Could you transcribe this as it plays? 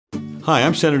Hi,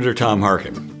 I'm Senator Tom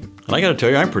Harkin, and I got to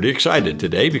tell you, I'm pretty excited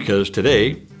today because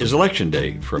today is Election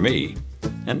Day for me,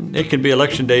 and it can be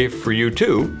Election Day for you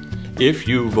too if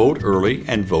you vote early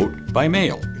and vote by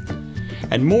mail.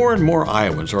 And more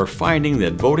Iowans are finding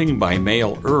that voting by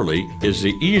mail early is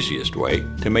the easiest way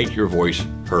to make your voice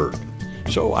heard.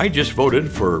 So I just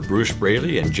voted for Bruce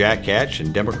Braley and Jack Hatch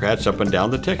and Democrats up and down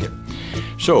the ticket.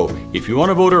 So if you want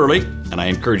to vote early, and I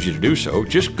encourage you to do so,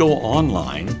 just go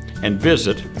online and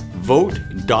visit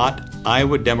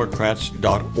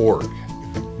vote.iowademocrats.org.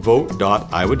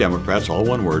 Vote.iowademocrats, all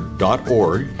one word,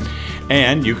 .org,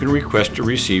 and you can request to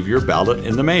receive your ballot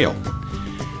in the mail.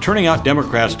 Turning out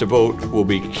Democrats to vote will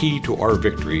be key to our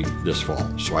victory this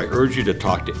fall. So I urge you to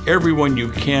talk to everyone you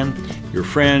can, your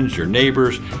friends, your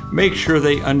neighbors. Make sure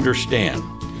they understand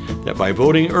that by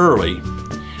voting early,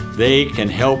 they can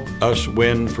help us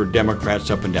win for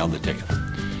Democrats up and down the ticket.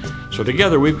 So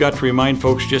together we've got to remind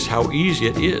folks just how easy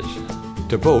it is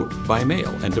to vote by mail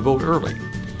and to vote early.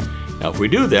 Now if we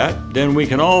do that, then we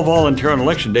can all volunteer on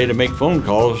Election Day to make phone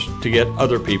calls to get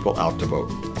other people out to vote.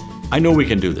 I know we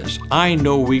can do this. I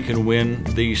know we can win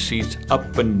these seats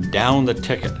up and down the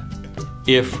ticket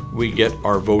if we get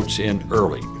our votes in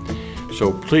early.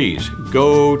 So please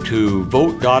go to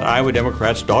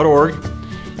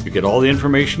vote.iowademocrats.org. You get all the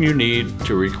information you need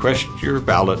to request your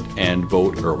ballot and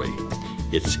vote early.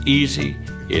 It's easy,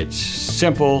 it's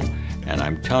simple, and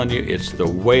I'm telling you, it's the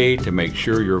way to make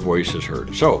sure your voice is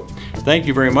heard. So, thank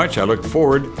you very much. I look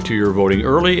forward to your voting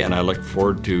early, and I look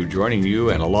forward to joining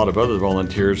you and a lot of other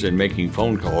volunteers in making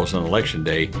phone calls on Election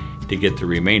Day to get the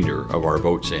remainder of our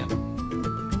votes in.